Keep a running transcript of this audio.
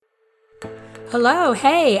Hello,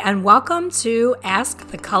 hey, and welcome to Ask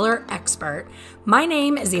the Color Expert. My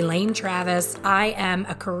name is Elaine Travis. I am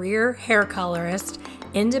a career hair colorist,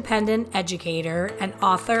 independent educator, and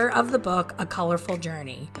author of the book A Colorful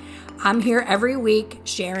Journey. I'm here every week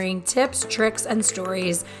sharing tips, tricks, and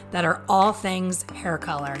stories that are all things hair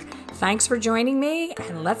color. Thanks for joining me,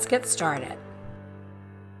 and let's get started.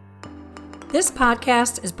 This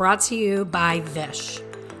podcast is brought to you by Vish,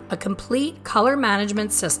 a complete color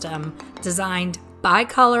management system designed by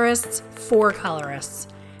colorists for colorists,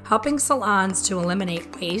 helping salons to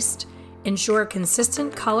eliminate waste, ensure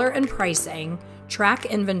consistent color and pricing, track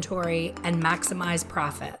inventory, and maximize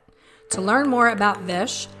profit. To learn more about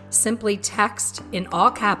Vish, simply text in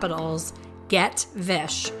all capitals, GET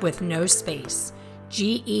VISH with no space,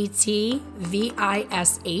 GETVISH,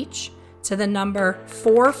 to the number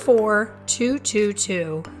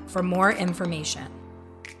 44222 for more information.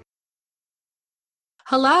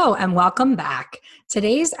 Hello and welcome back.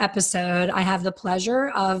 Today's episode, I have the pleasure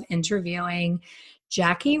of interviewing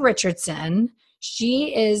Jackie Richardson.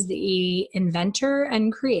 She is the inventor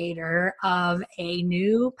and creator of a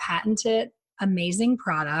new patented amazing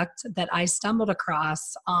product that I stumbled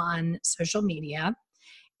across on social media.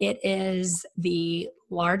 It is the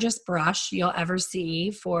largest brush you'll ever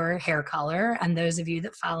see for hair color. And those of you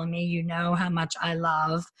that follow me, you know how much I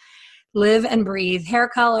live and breathe hair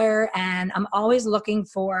color, and I'm always looking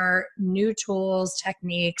for new tools,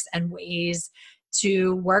 techniques, and ways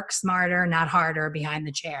to work smarter, not harder behind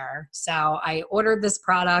the chair. So I ordered this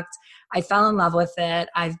product. I fell in love with it.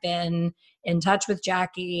 I've been in touch with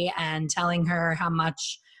Jackie and telling her how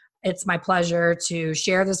much it's my pleasure to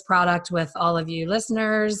share this product with all of you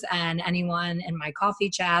listeners and anyone in my coffee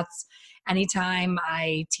chats. Anytime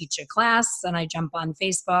I teach a class and I jump on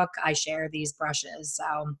Facebook, I share these brushes.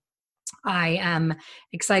 So I am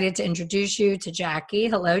excited to introduce you to Jackie.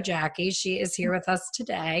 Hello, Jackie. She is here with us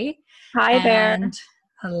today. Hi there.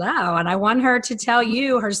 Hello. And I want her to tell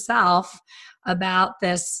you herself about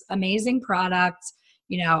this amazing product,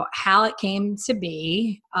 how it came to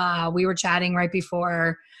be. We were chatting right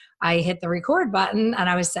before I hit the record button, and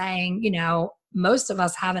I was saying, most of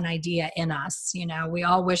us have an idea in us. We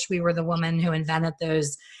all wish we were the woman who invented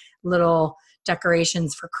those little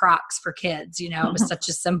decorations for Crocs for kids. It was such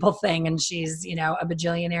a simple thing. And she's, a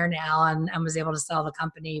bajillionaire now and was able to sell the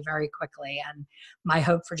company very quickly. And my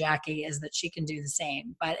hope for Jackie is that she can do the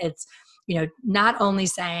same. But it's, not only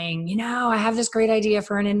saying, I have this great idea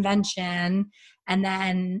for an invention. And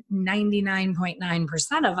then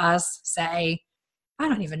 99.9% of us say, I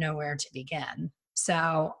don't even know where to begin.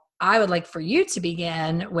 So I would like for you to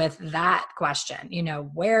begin with that question.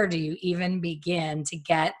 Where do you even begin to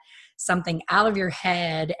get something out of your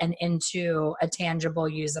head and into a tangible,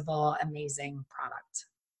 usable, amazing product?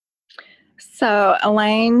 So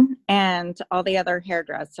Elaine and all the other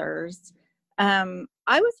hairdressers, I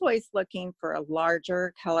was always looking for a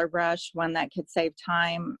larger color brush, one that could save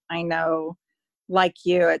time. I know, like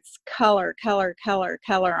you, it's color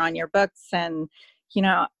on your books. And,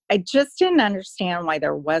 I just didn't understand why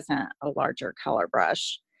there wasn't a larger color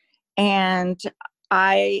brush. And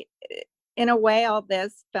in a way, all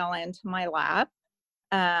this fell into my lap.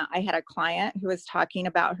 I had a client who was talking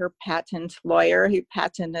about her patent lawyer who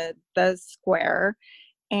patented the square.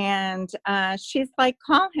 And she's like,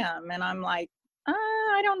 call him. And I'm like,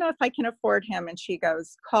 I don't know if I can afford him. And she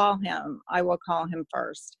goes, call him. I will call him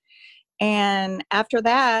first. And after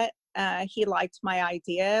that, he liked my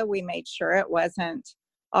idea. We made sure it wasn't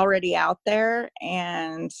already out there,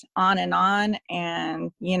 and on. And,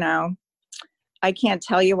 I can't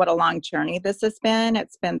tell you what a long journey this has been.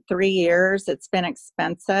 It's been 3 years. It's been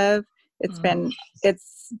expensive.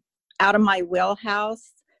 It's out of my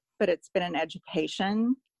wheelhouse, but it's been an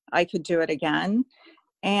education. I could do it again.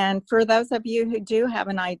 And for those of you who do have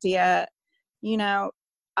an idea,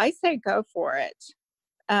 I say go for it.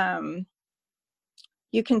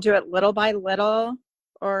 You can do it little by little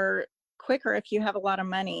or quicker if you have a lot of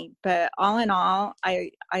money. But all in all,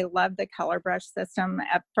 I love the color brush system.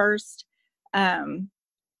 At first,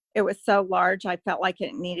 it was so large, I felt like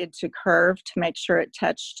it needed to curve to make sure it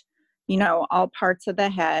touched, all parts of the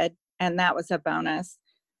head. And that was a bonus.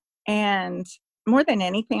 And more than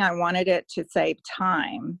anything, I wanted it to save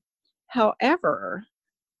time. However,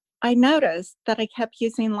 I noticed that I kept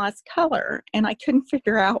using less color and I couldn't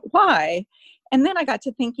figure out why. And then I got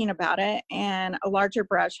to thinking about it, and a larger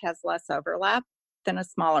brush has less overlap than a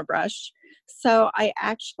smaller brush. So I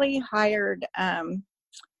actually hired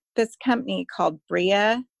this company called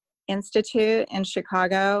Bria Institute in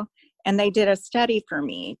Chicago, and they did a study for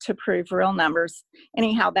me to prove real numbers.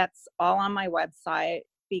 Anyhow, that's all on my website.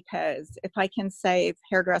 because if I can save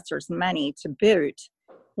hairdressers money to boot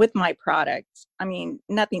with my product, I mean,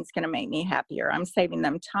 nothing's going to make me happier. I'm saving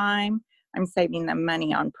them time. I'm saving them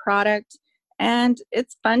money on product, and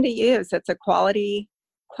it's fun to use. It's a quality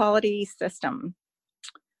system.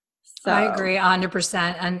 So I agree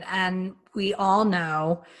 100%. And we all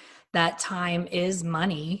know that time is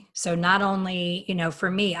money. So not only, for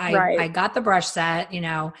me, I right. got the brush set,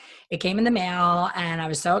 it came in the mail and I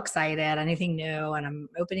was so excited, anything new. And I'm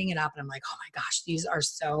opening it up and I'm like, oh my gosh, these are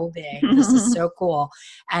so big. This is so cool.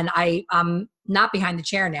 And I'm not behind the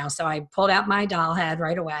chair now. So I pulled out my doll head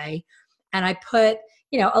right away and I put,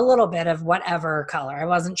 a little bit of whatever color. I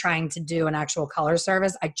wasn't trying to do an actual color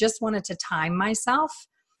service. I just wanted to time myself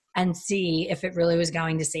and see if it really was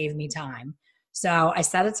going to save me time. So I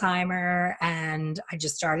set a timer and I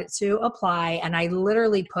just started to apply, and I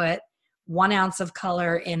literally put 1 ounce of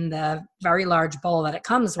color in the very large bowl that it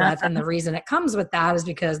comes with. And the reason it comes with that is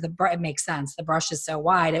because it makes sense. The brush is so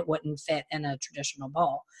wide, it wouldn't fit in a traditional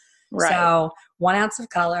bowl. Right. So 1 ounce of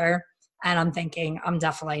color. And I'm thinking, I'm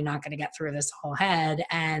definitely not going to get through this whole head.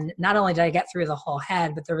 And not only did I get through the whole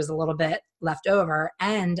head, but there was a little bit left over.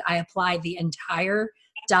 And I applied the entire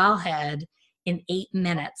doll head in 8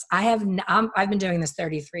 minutes. I've been doing this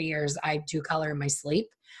 33 years. I do color in my sleep.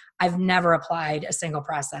 I've never applied a single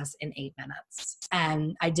process in 8 minutes.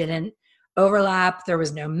 And I didn't overlap. There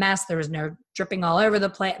was no mess. There was no dripping all over the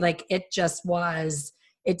place. Like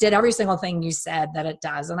it did every single thing you said that it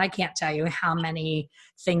does. And I can't tell you how many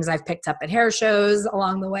things I've picked up at hair shows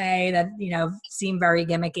along the way that, seem very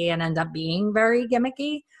gimmicky and end up being very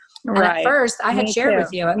gimmicky. And at first I had shared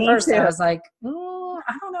with you, I was like,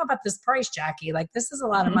 I don't know about this price, Jackie. Like, this is a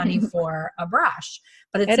lot of money for a brush,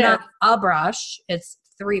 but it's not a brush. It's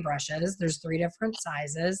 3 brushes. There's 3 different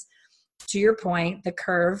sizes. To your point, the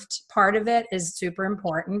curved part of it is super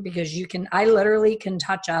important because I literally can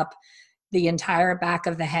touch up the entire back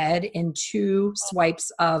of the head in 2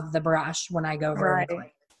 swipes of the brush when I go vertically.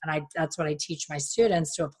 Right. And that's what I teach my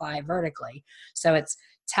students to apply vertically. So it's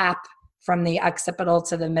tap from the occipital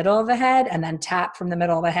to the middle of the head and then tap from the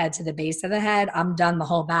middle of the head to the base of the head. I'm done the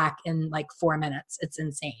whole back in like 4 minutes. It's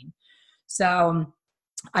insane. So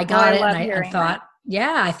I got it and I thought,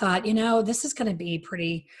 I thought, this is going to be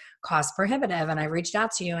pretty cost prohibitive. And I reached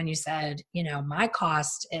out to you and you said, my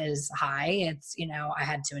cost is high. It's, I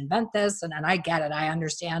had to invent this and I get it. I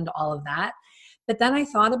understand all of that. But then I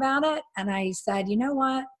thought about it and I said, you know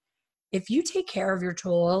what? If you take care of your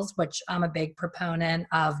tools, which I'm a big proponent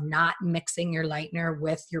of not mixing your lightener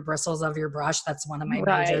with your bristles of your brush, that's one of my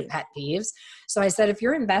major pet peeves. So I said, if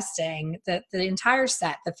you're investing, the entire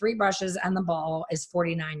set, the 3 brushes and the ball is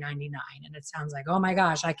 $49.99. And it sounds like, oh my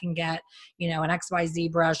gosh, I can get, an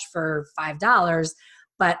XYZ brush for $5.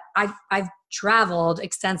 But I've traveled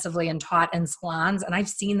extensively and taught in salons, and I've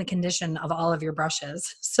seen the condition of all of your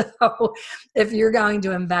brushes. So if you're going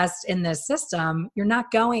to invest in this system, you're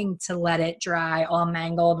not going to let it dry all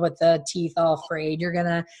mangled with the teeth all frayed. You're going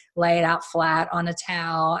to lay it out flat on a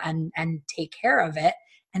towel and take care of it,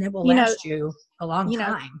 and it will last you a long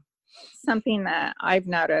time. Something that I've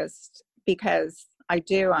noticed, because I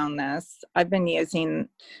do own this, I've been using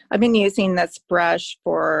this brush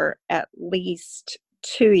for at least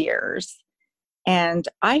 2 years, and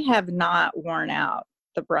I have not worn out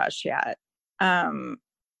the brush yet,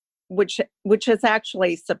 which has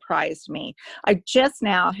actually surprised me. I just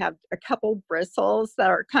now have a couple bristles that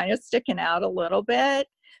are kind of sticking out a little bit,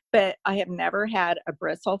 but I have never had a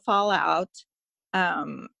bristle fall out.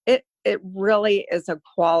 It really is a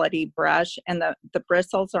quality brush, and the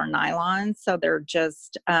bristles are nylon, so they're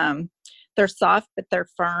just they're soft, but they're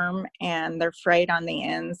firm and they're frayed on the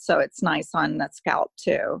ends. So it's nice on the scalp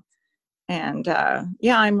too. And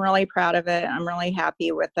I'm really proud of it. I'm really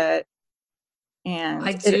happy with it. And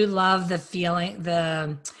I do love the feeling,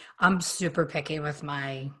 I'm super picky with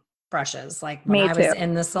my brushes. Like when I was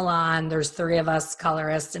in the salon, there's 3 of us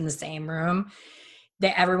colorists in the same room.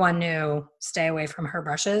 Everyone knew, stay away from her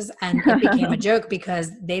brushes. And it became a joke because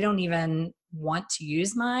they don't even want to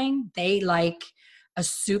use mine. They like a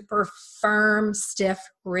super firm, stiff,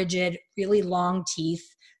 rigid, really long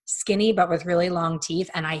teeth, skinny, but with really long teeth.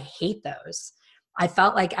 And I hate those. I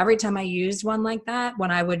felt like every time I used one like that, when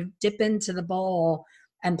I would dip into the bowl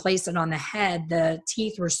and place it on the head, the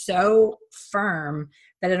teeth were so firm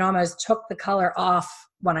that it almost took the color off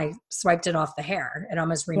when I swiped it off the hair. It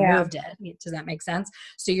almost removed it. Does that make sense?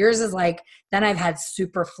 So yours is like, then I've had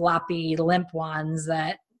super floppy, limp ones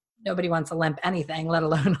that nobody wants a limp anything, let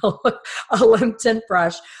alone a limp tint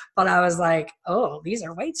brush. But I was like, oh, these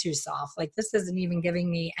are way too soft. Like this isn't even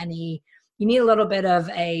giving me any, you need a little bit of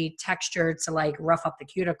a texture to like rough up the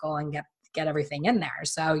cuticle and get everything in there.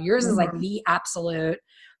 So yours is like Mhm. the absolute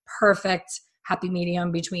perfect happy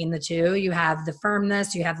medium between the two. You have the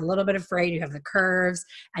firmness, you have a little bit of frayed, you have the curves,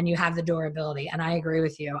 and you have the durability. And I agree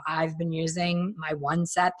with you. I've been using my one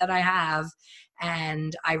set that I have,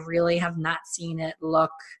 and I really have not seen it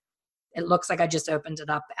looks like I just opened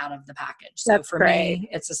it up out of the package. So That's for great. me,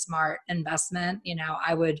 it's a smart investment. You know,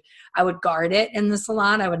 I would guard it in the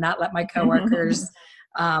salon. I would not let my coworkers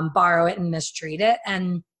borrow it and mistreat it.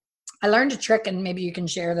 And I learned a trick, and maybe you can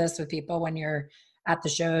share this with people when you're at the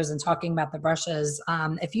shows and talking about the brushes.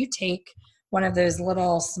 If you take one of those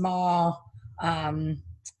little small, I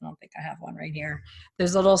don't think I have one right here,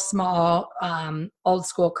 those little small old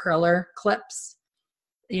school curler clips,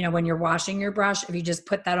 you know, when you're washing your brush, if you just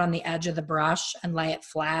put that on the edge of the brush and lay it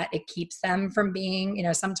flat, it keeps them from being, you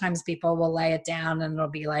know, sometimes people will lay it down and it'll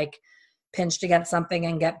be like pinched against something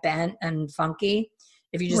and get bent and funky.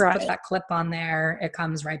 If you just put Right. that clip on there, it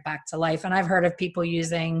comes right back to life. And I've heard of people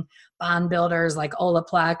using bond builders like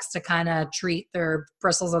Olaplex to kind of treat their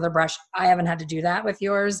bristles of their brush. I haven't had to do that with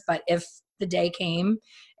yours, but if the day came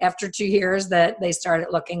after 2 years that they started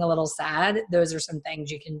looking a little sad, those are some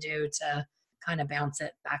things you can do to kind of bounce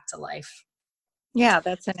it back to life. Yeah,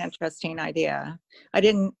 that's an interesting idea.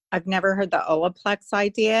 I've never heard the Olaplex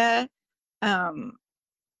idea. Um,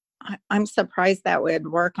 I'm surprised that would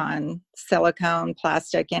work on silicone,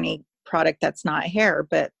 plastic, any product that's not hair,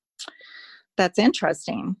 but that's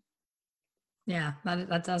interesting. Yeah,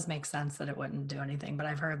 that does make sense that it wouldn't do anything, but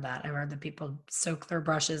I've heard that. I've heard that people soak their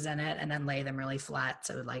brushes in it and then lay them really flat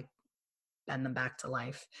to like bend them back to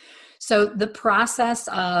life. So the process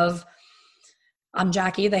of I'm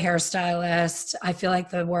Jackie, the hairstylist. I feel like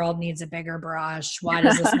the world needs a bigger brush. Why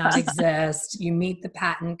does this not exist? You meet the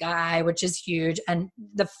patent guy, which is huge. And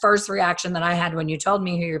the first reaction that I had when you told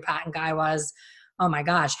me who your patent guy was, oh my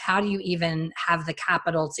gosh, how do you even have the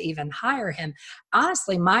capital to even hire him?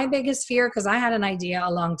 Honestly, my biggest fear, because I had an idea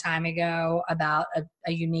a long time ago about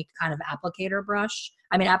a unique kind of applicator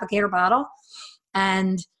bottle.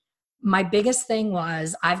 And my biggest thing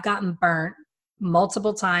was I've gotten burnt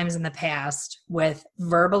multiple times in the past with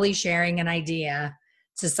verbally sharing an idea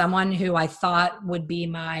to someone who I thought would be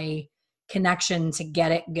my connection to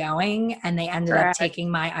get it going. And they ended up Correct. taking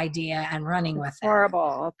my idea and running with it.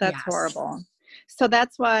 Horrible. That's Yes. horrible. So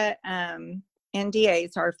that's what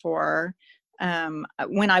NDAs are for.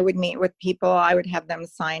 When I would meet with people, I would have them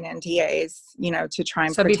sign NDAs, to try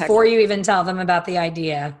and So protect. before you even tell them about the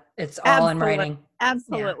idea, it's all in Absolutely. writing. Yeah.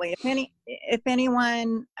 Absolutely. If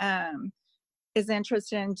anyone is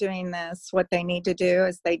interested in doing this, what they need to do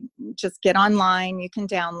is they just get online. You can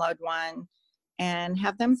download one and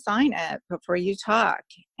have them sign it before you talk.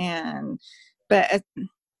 But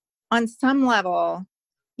on some level,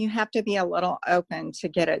 you have to be a little open to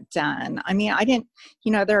get it done. I mean,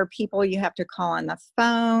 there are people you have to call on the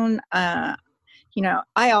phone. I'll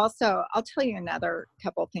tell you another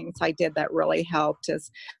couple things I did that really helped is,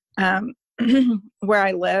 where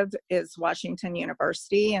I live is Washington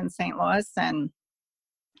University in St. Louis, and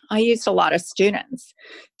I used a lot of students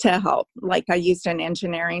to help. Like I used an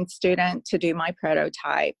engineering student to do my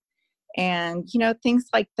prototype, and things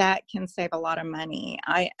like that can save a lot of money.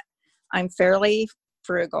 I'm fairly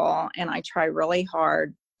frugal, and I try really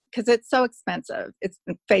hard because it's so expensive.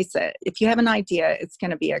 Face it, if you have an idea, it's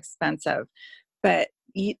going to be expensive, but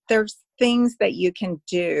there's things that you can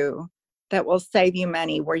do that will save you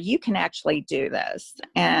money where you can actually do this.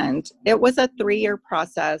 And it was a 3-year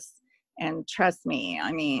process. And trust me,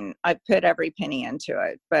 I mean, I put every penny into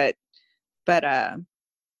it, but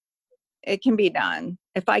it can be done.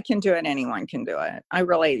 If I can do it, anyone can do it. I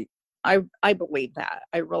believe that.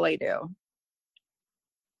 I really do.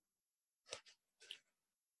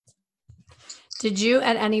 Did you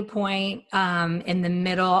at any point in the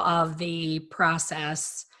middle of the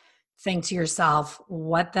process think to yourself,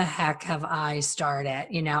 what the heck have I started?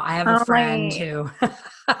 I have a friend Only, who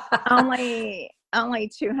only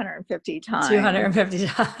 250 times. 250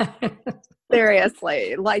 times.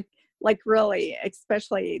 Seriously, like really,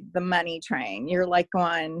 especially the money train. You're like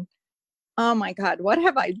going, oh my God, what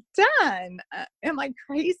have I done? Am I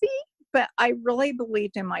crazy? But I really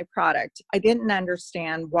believed in my product. I didn't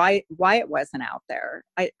understand why it wasn't out there.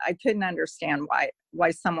 I couldn't understand why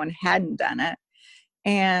someone hadn't done it.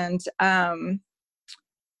 And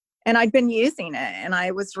I'd been using it, and I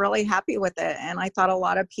was really happy with it. And I thought a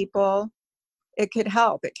lot of people, it could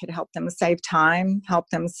help. It could help them save time, help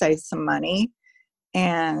them save some money.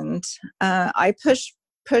 And I push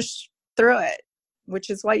through it, which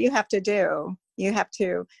is what you have to do. You have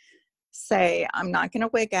to say, I'm not going to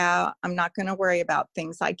wig out. I'm not going to worry about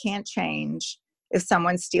things I can't change. If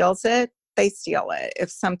someone steals it, face deal it. If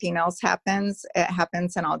something else happens, it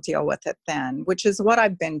happens and I'll deal with it then, which is what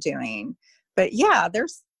I've been doing. But yeah,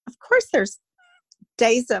 of course, there's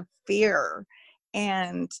days of fear.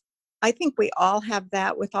 And I think we all have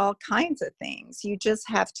that with all kinds of things. You just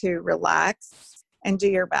have to relax and do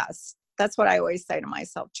your best. That's what I always say to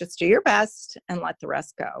myself. Just do your best and let the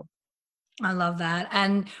rest go. I love that.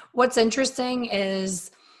 And what's interesting is,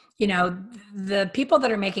 you know, the people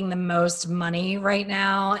that are making the most money right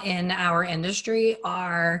now in our industry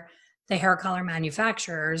are the hair color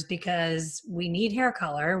manufacturers, because we need hair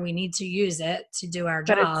color. We need to use it to do our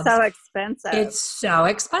But jobs. it's so expensive. It's so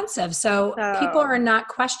expensive. So people are not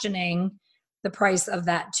questioning the price of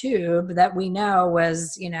that tube that we know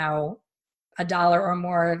was, you know, $1 or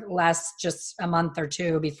more less just a month or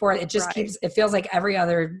two before. It just keeps, it feels like every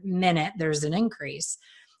other minute there's an increase.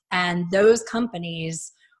 And those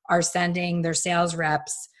companies are sending their sales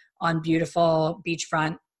reps on beautiful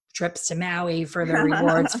beachfront trips to Maui for their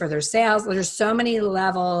rewards for their sales. There's so many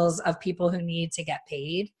levels of people who need to get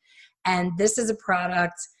paid. And this is a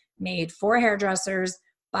product made for hairdressers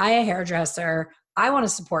by a hairdresser. I want to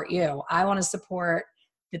support you. I want to support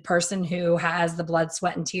the person who has the blood,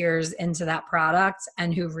 sweat, and tears into that product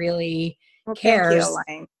and who really cares. Thank you,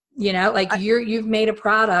 Elaine. You know, like you've made a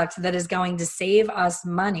product that is going to save us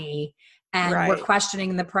money, and we're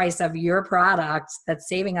questioning the price of your product that's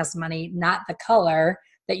saving us money, not the color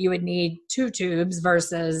that you would need 2 tubes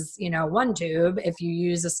versus, you know, 1 tube if you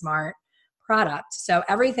use a smart product. So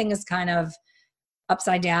everything is kind of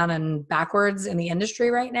upside down and backwards in the industry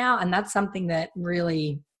right now. And that's something that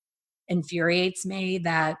really infuriates me,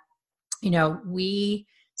 that, you know, we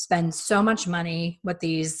spend so much money with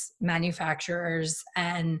these manufacturers,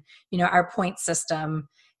 and, you know, our point system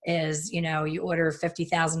is, you know, you order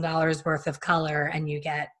 $50,000 worth of color and you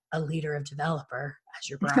get a liter of developer as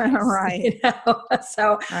your prize. Right. You know?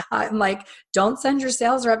 So I'm like, don't send your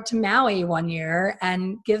sales rep to Maui one year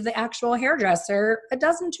and give the actual hairdresser a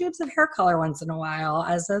dozen tubes of hair color once in a while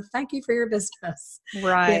as a thank you for your business.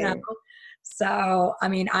 Right. You know? So, I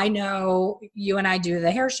mean, I know you and I do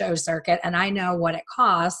the hair show circuit, and I know what it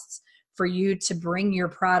costs for you to bring your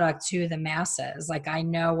product to the masses. Like, I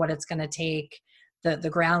know what it's going to take, the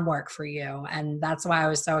groundwork for you. And that's why I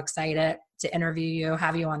was so excited to interview you,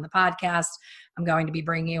 have you on the podcast. I'm going to be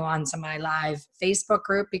bringing you onto my live Facebook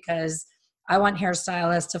group, because I want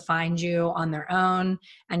hairstylists to find you on their own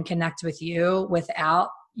and connect with you without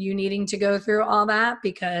you needing to go through all that,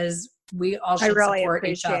 because we all should support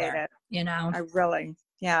each other. It. You know,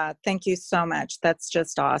 yeah. Thank you so much. That's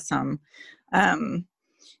just awesome.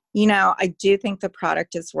 You know, I do think the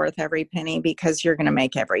product is worth every penny, because you're going to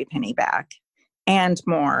make every penny back and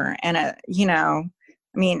more. And, you know,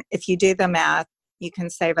 I mean, if you do the math, you can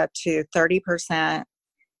save up to 30%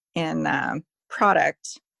 in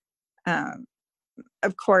product.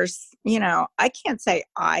 Of course, you know, I can't say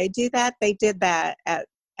I do that. They did that at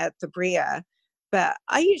the Bria, but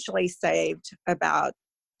I usually saved about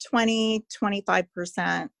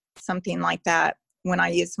 20-25%, something like that, when I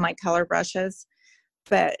use my color brushes.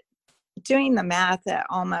 But doing the math at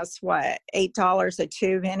almost $8 a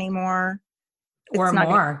tube anymore, or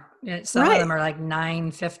more. Some of them are like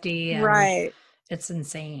 $9.50, and right. It's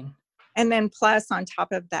insane. And then plus on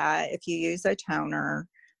top of that, if you use a toner,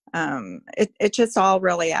 it just all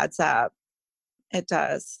really adds up. It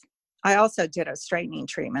does. I also did a straightening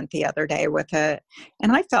treatment the other day with it,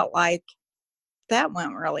 and I felt like that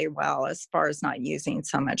went really well as far as not using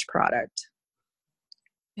so much product.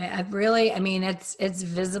 I mean, it's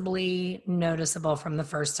visibly noticeable from the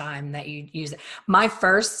first time that you use it. My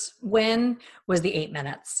first win was the 8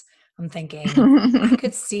 minutes. I'm thinking I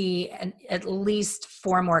could see at least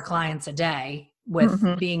 4 more clients a day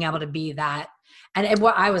with being able to be that. And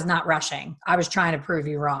I was not rushing. I was trying to prove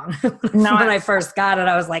you wrong. No, when I first got it,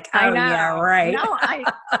 I was like, oh, yeah, right. No,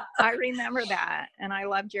 I remember that. And I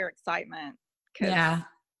loved your excitement. Yeah.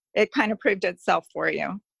 It kind of proved itself for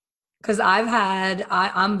you. Because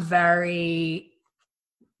I'm very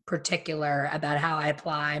particular about how I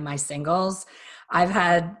apply my singles.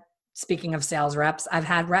 Speaking of sales reps, I've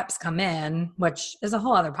had reps come in, which is a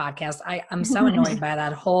whole other podcast. I'm so annoyed by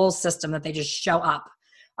that whole system that they just show up.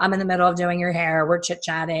 I'm in the middle of doing your hair. We're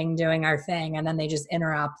chit-chatting, doing our thing. And then they just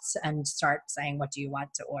interrupt and start saying, what do you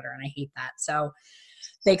want to order? And I hate that. So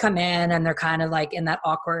they come in and they're kind of like in that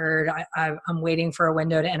awkward, I'm waiting for a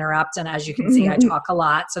window to interrupt. And as you can see, I talk a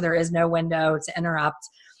lot. So there is no window to interrupt.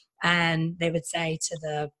 And they would say to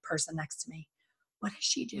the person next to me, what is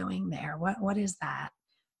she doing there? What is that?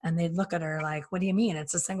 And they'd look at her like, what do you mean?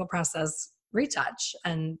 It's a single process retouch.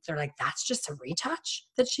 And they're like, that's just a retouch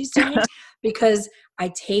that she's doing? Because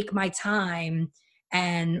I take my time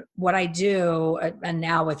And what I do, and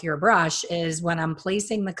now with your brush, is when I'm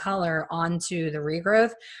placing the color onto the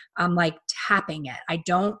regrowth, I'm like tapping it. I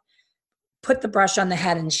don't put the brush on the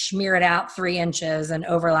head and smear it out 3 inches and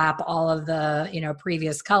overlap all of the,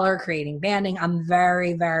 previous color, creating banding. I'm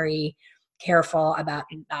very, very careful about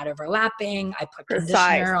not overlapping. I put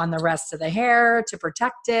conditioner on the rest of the hair to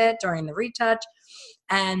protect it during the retouch.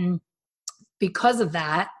 And because of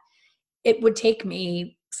that, it would take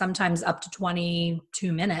me sometimes up to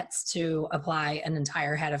 22 minutes to apply an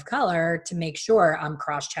entire head of color to make sure I'm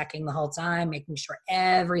cross-checking the whole time, making sure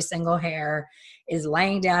every single hair is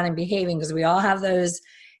laying down and behaving, because we all have those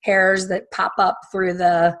hairs that pop up through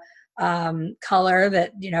the color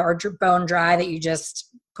that, are bone dry, that you just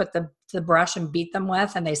put the brush and beat them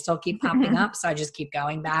with, and they still keep popping up. So I just keep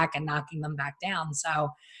going back and knocking them back down. So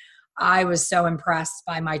I was so impressed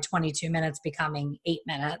by my 22 minutes becoming 8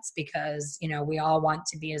 minutes, because, we all want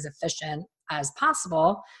to be as efficient as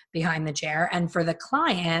possible behind the chair. And for the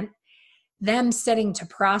client, them sitting to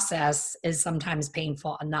process is sometimes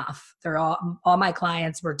painful enough. They're all my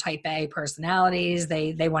clients were type A personalities.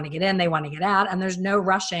 They want to get in, they want to get out, and there's no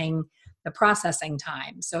rushing the processing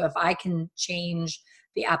time. So if I can change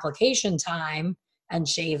the application time and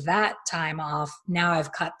shave that time off, now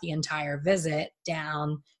I've cut the entire visit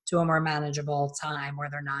down to a more manageable time where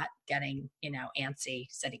they're not getting, antsy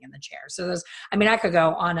sitting in the chair. So I could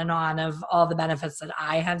go on and on of all the benefits that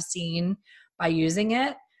I have seen by using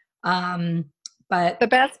it. But the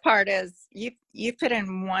best part is you put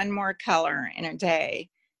in one more color in a day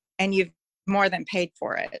and you've more than paid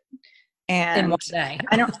for it. And in one day.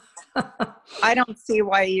 I don't see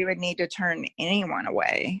why you would need to turn anyone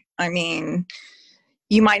away. I mean,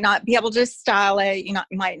 you might not be able to style it. You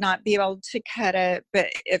might not be able to cut it. But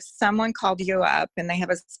if someone called you up and they have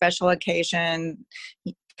a special occasion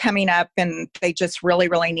coming up and they just really,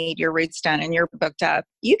 really need your roots done and you're booked up,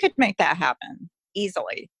 you could make that happen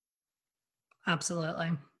easily.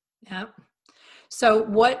 Absolutely. Yeah. So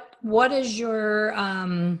what is your,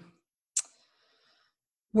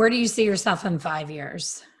 where do you see yourself in 5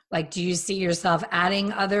 years? Like, do you see yourself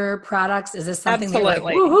adding other products? Is this something that you're like,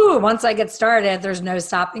 woohoo, once I get started, there's no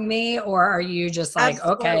stopping me? Or are you just like,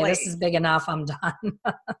 okay, this is big enough, I'm done?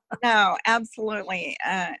 No, absolutely.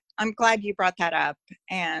 I'm glad you brought that up.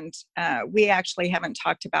 And we actually haven't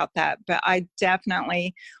talked about that, but I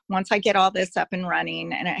definitely, once I get all this up and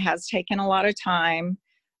running, and it has taken a lot of time,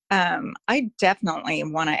 I definitely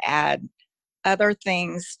want to add other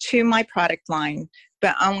things to my product line,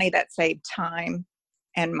 but only that save time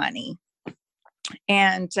and money.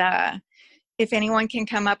 And if anyone can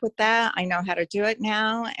come up with that, I know how to do it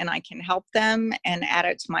now, and I can help them and add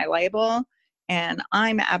it to my label. And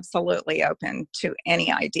I'm absolutely open to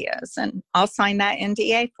any ideas, and I'll sign that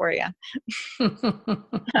NDA for you.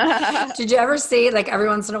 Did you ever see, like, every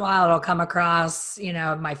once in a while it'll come across,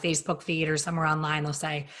 my Facebook feed or somewhere online, they'll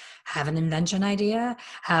say, have an invention idea,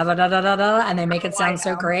 have a da-da-da-da, and they make it sound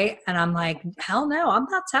so great. And I'm like, hell no, I'm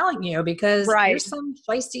not telling you, because you're some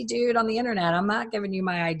feisty dude on the internet. I'm not giving you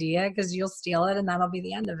my idea, because you'll steal it and that'll be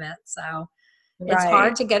the end of it. So it's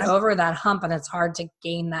hard to get over that hump, and it's hard to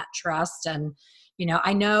gain that trust. And,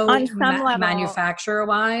 I know manufacturer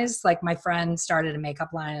wise, like my friend started a makeup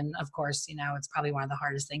line, and of course, it's probably one of the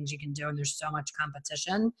hardest things you can do, and there's so much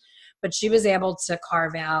competition, but she was able to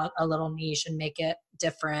carve out a little niche and make it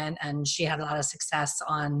different. And she had a lot of success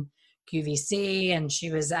on QVC, and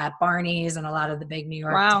she was at Barney's and a lot of the big New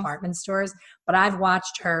York department stores. But I've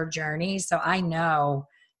watched her journey, so I know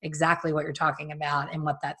exactly what you're talking about and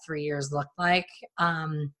what that 3 years looked like.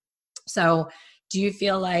 So do you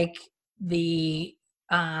feel like the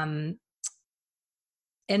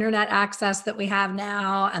internet access that we have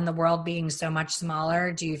now and the world being so much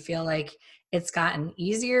smaller, do you feel like it's gotten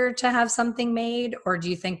easier to have something made, or do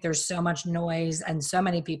you think there's so much noise and so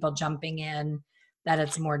many people jumping in that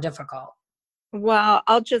it's more difficult? Well,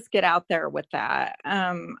 I'll just get out there with that.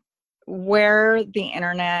 Where the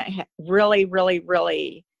internet really, really,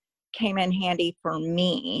 really came in handy for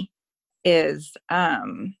me is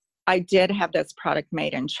I did have this product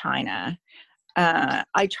made in China.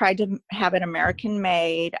 I tried to have it American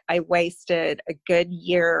made. I wasted a good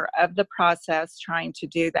year of the process trying to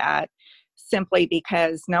do that, simply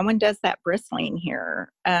because no one does that bristling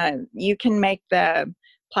here. You can make the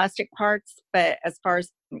plastic parts, but as far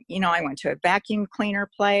as, I went to a vacuum cleaner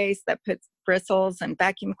place that puts bristles and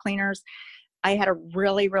vacuum cleaners. I had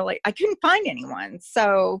I couldn't find anyone.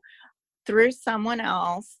 So through someone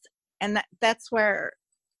else, and that's where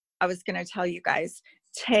I was going to tell you guys,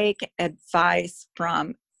 take advice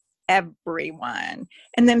from everyone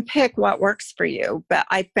and then pick what works for you. But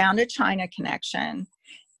I found a China connection,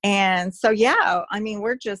 And so, yeah, I mean,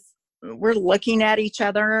 we're looking at each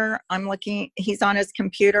other. He's on his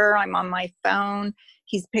computer. I'm on my phone.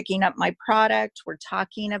 He's picking up my product. We're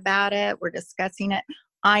talking about it. We're discussing it.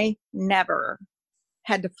 I never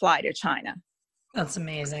had to fly to China. That's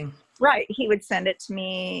amazing. Right. He would send it to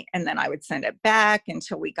me and then I would send it back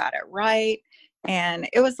until we got it right. And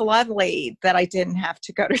it was lovely that I didn't have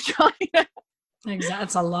to go to China. Exactly.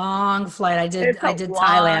 It's a long flight. I did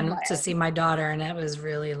Thailand to see my daughter, and it was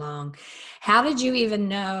really long. How did you even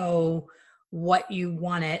know what you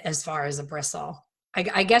wanted as far as a bristle?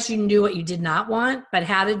 I guess you knew what you did not want, but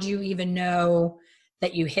how did you even know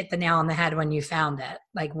that you hit the nail on the head when you found it?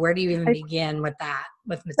 Like, where do you even begin with that,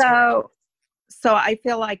 with material? So I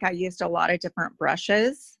feel like I used a lot of different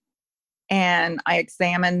brushes and I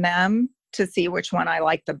examined them to see which one I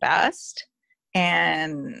liked the best.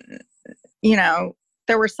 And, you know,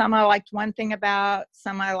 there were some I liked one thing about,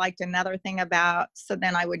 some I liked another thing about. So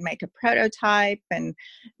then I would make a prototype. And,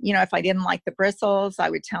 you know, if I didn't like the bristles, I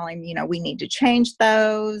would tell him, you know, we need to change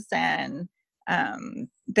those. And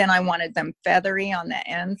then I wanted them feathery on the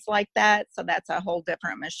ends like that. So that's a whole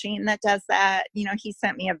different machine that does that. You know, he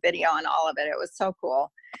sent me a video on all of it. It was so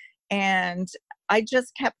cool. And I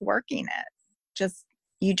just kept working it.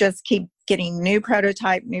 You just keep getting new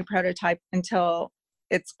prototype until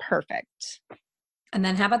it's perfect. And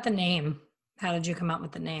then how about the name? How did you come up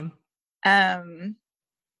with the name?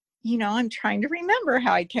 You know, I'm trying to remember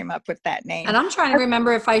how I came up with that name. And I'm trying to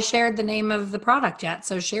remember if I shared the name of the product yet.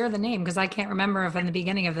 So share the name, because I can't remember if in the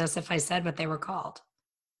beginning of this, if I said what they were called.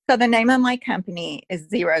 So the name of my company is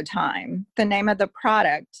Zero Time. The name of the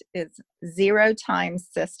product is Zero Time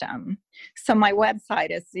System. So my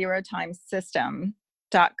website is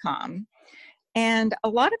zerotimesystem.com. And a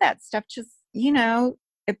lot of that stuff just, you know,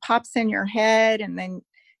 it pops in your head. And then,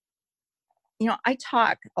 you know, I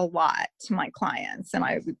talk a lot to my clients and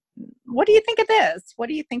what do you think of this? What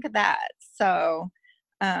do you think of that? So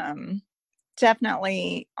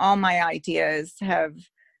definitely all my ideas have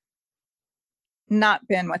not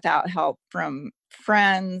been without help from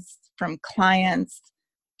friends, from clients,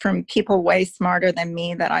 from people way smarter than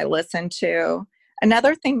me that I listen to.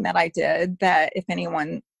 Another thing that I did, that if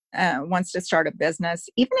anyone wants to start a business,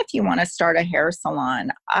 even if you want to start a hair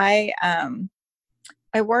salon, I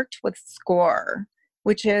worked with SCORE,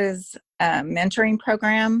 which is a mentoring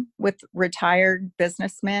program with retired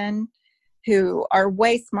businessmen who are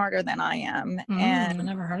way smarter than I am. And I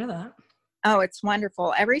never heard of that. Oh, it's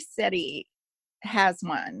wonderful. Every city has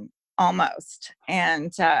one almost.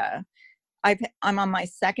 And I'm on my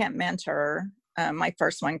second mentor. My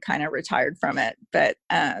first one kind of retired from it, but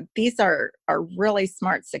these are really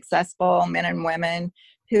smart, successful men and women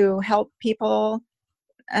who help people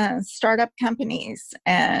start up companies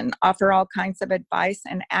and offer all kinds of advice.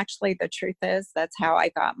 And actually, the truth is, that's how I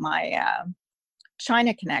got my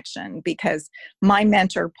China connection, because my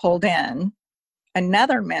mentor pulled in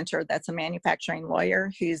another mentor that's a manufacturing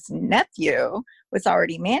lawyer whose nephew was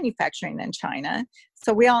already manufacturing in China.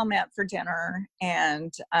 So we all met for dinner,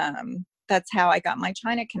 and that's how I got my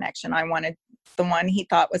China connection. I wanted the one he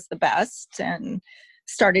thought was the best and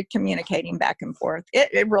started communicating back and forth.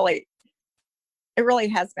 It really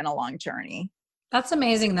has been a long journey. That's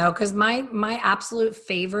amazing though, because my absolute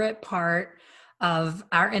favorite part of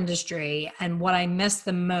our industry and what I miss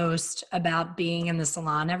the most about being in the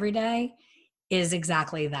salon every day is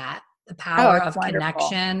exactly that. The power of wonderful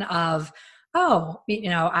connection of, you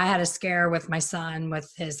know, I had a scare with my son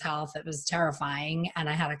with his health. It was terrifying. And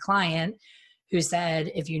I had a client who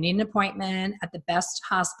said, if you need an appointment at the best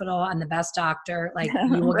hospital and the best doctor, like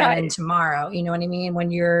you will get in tomorrow. You know what I mean? When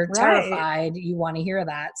you're terrified, you want to hear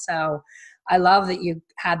that. So I love that you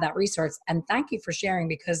had that resource. And thank you for sharing,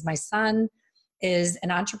 because my son is an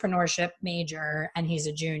entrepreneurship major and he's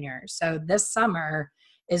a junior. So this summer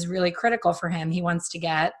is really critical for him. He wants to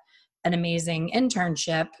get an amazing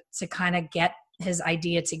internship to kind of get his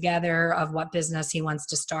idea together of what business he wants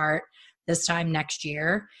to start this time next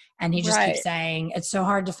year. And he just keeps saying, it's so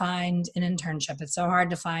hard to find an internship. It's so hard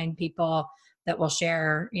to find people that will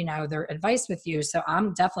share, you know, their advice with you. So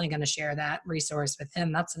I'm definitely going to share that resource with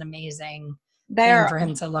him. That's an amazing thing for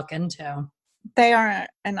him to look into. They are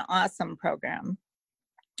an awesome program.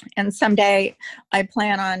 And someday I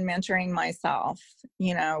plan on mentoring myself,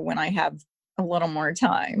 you know, when I have a little more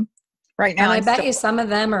time. Right now, and I bet you some of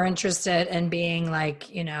them are interested in being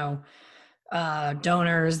like, you know,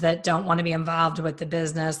 donors that don't want to be involved with the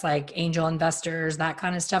business, like angel investors, that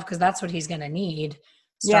kind of stuff, because that's what he's going to need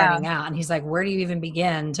starting out. And he's like, where do you even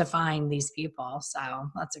begin to find these people? So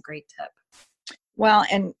that's a great tip. Well,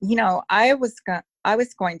 and you know, I was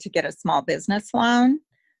going to get a small business loan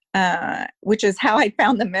which is how I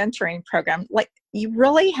found the mentoring program. Like, you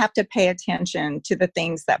really have to pay attention to the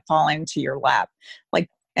things that fall into your lap, like,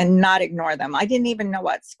 and not ignore them. I didn't even know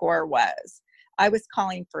what SCORE was. I was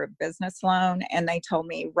calling for a business loan, and they told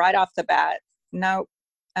me right off the bat, no,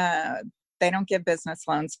 they don't give business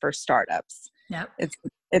loans for startups. Yep.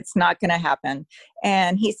 It's not going to happen.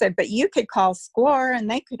 And he said, but you could call SCORE and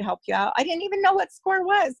they could help you out. I didn't even know what SCORE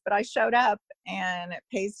was, but I showed up, and it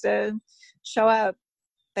pays to show up.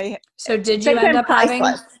 So did you end up having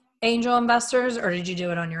angel investors, or did you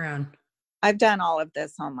do it on your own? I've done all of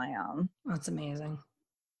this on my own. That's amazing.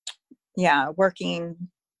 Yeah, working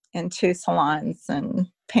in 2 salons and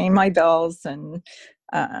paying my bills, and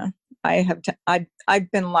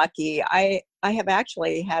I've been lucky. I have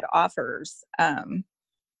actually had offers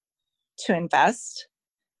to invest,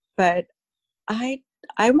 but I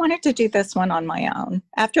wanted to do this one on my own.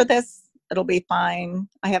 After this, it'll be fine.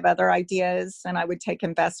 I have other ideas, and I would take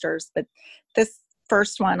investors, but this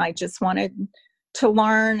first one, I just wanted to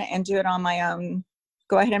learn and do it on my own,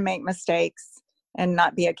 go ahead and make mistakes and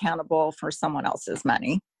not be accountable for someone else's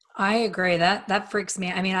money. I agree. That freaks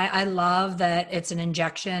me. I mean, I love that it's an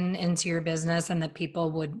injection into your business and that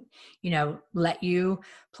people would, let you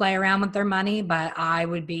play around with their money, but I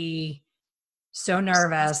would be so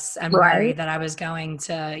nervous and worried that I was going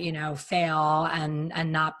to, fail and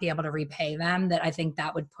not be able to repay them, that I think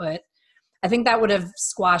that would have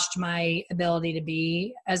squashed my ability to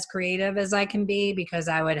be as creative as I can be, because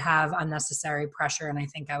I would have unnecessary pressure, and I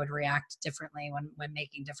think I would react differently when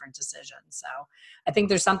making different decisions. So I think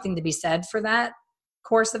there's something to be said for that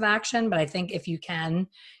course of action, but I think if you can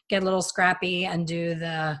get a little scrappy and do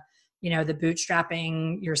the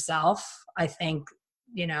bootstrapping yourself, I think,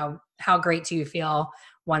 how great do you feel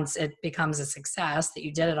once it becomes a success that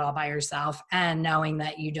you did it all by yourself, and knowing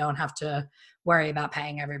that you don't have to worry about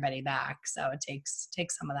paying everybody back. So it takes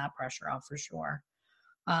some of that pressure off for sure.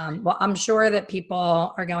 Well, I'm sure that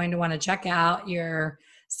people are going to want to check out your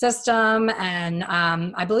system. And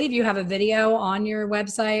I believe you have a video on your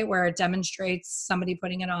website where it demonstrates somebody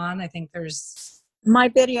putting it on. I think there's... My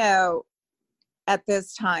video at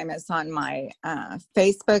this time is on my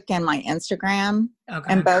Facebook and my Instagram.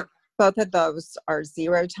 Okay. And both of those are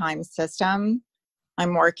 0 Time System.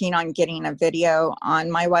 I'm working on getting a video on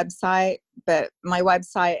my website, but my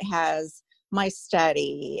website has my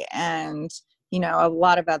study and, a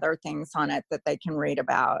lot of other things on it that they can read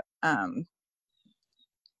about. But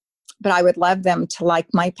I would love them to like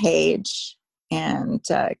my page and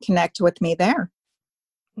connect with me there.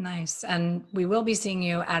 Nice. And we will be seeing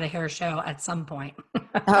you at a hair show at some point.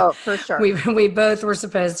 Oh, for sure. We both were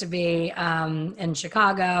supposed to be in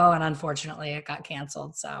Chicago, and unfortunately it got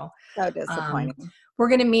canceled. So disappointing. We're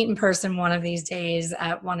going to meet in person one of these days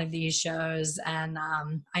at one of these shows. And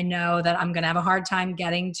I know that I'm going to have a hard time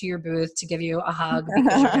getting to your booth to give you a hug,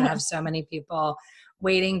 because you're going to have so many people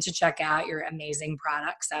waiting to check out your amazing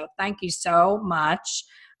products. So thank you so much.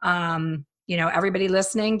 Everybody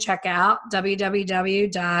listening, check out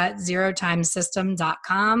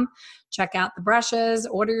www.zerotimesystem.com. Check out the brushes,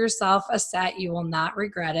 order yourself a set. You will not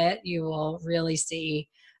regret it. You will really see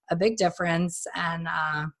a big difference, and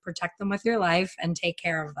protect them with your life and take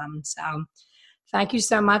care of them. So thank you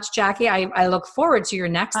so much, Jackie. I look forward to your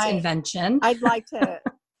next invention. I'd like to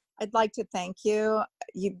thank you.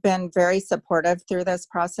 You've been very supportive through this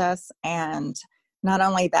process, and not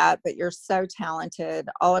only that, but you're so talented.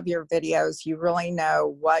 All of your videos, you really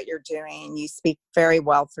know what you're doing. You speak very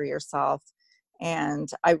well for yourself, and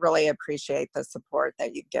I really appreciate the support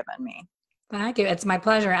that you've given me. Thank you. It's my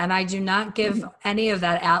pleasure. And I do not give any of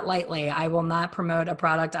that out lightly. I will not promote a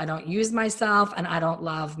product I don't use myself and I don't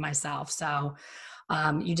love myself. So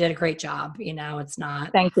you did a great job. It's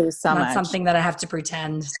not, thank you so much. Something that I have to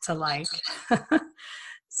pretend to like.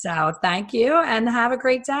 So thank you, and have a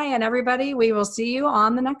great day. And everybody, we will see you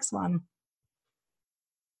on the next one.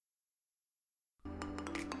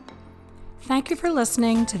 Thank you for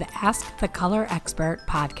listening to the Ask the Color Expert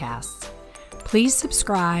podcast. Please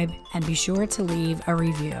subscribe and be sure to leave a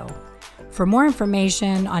review. For more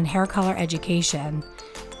information on hair color education,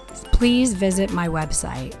 please visit my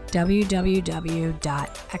website,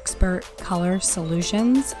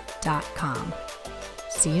 www.expertcolorsolutions.com.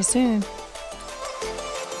 See you soon.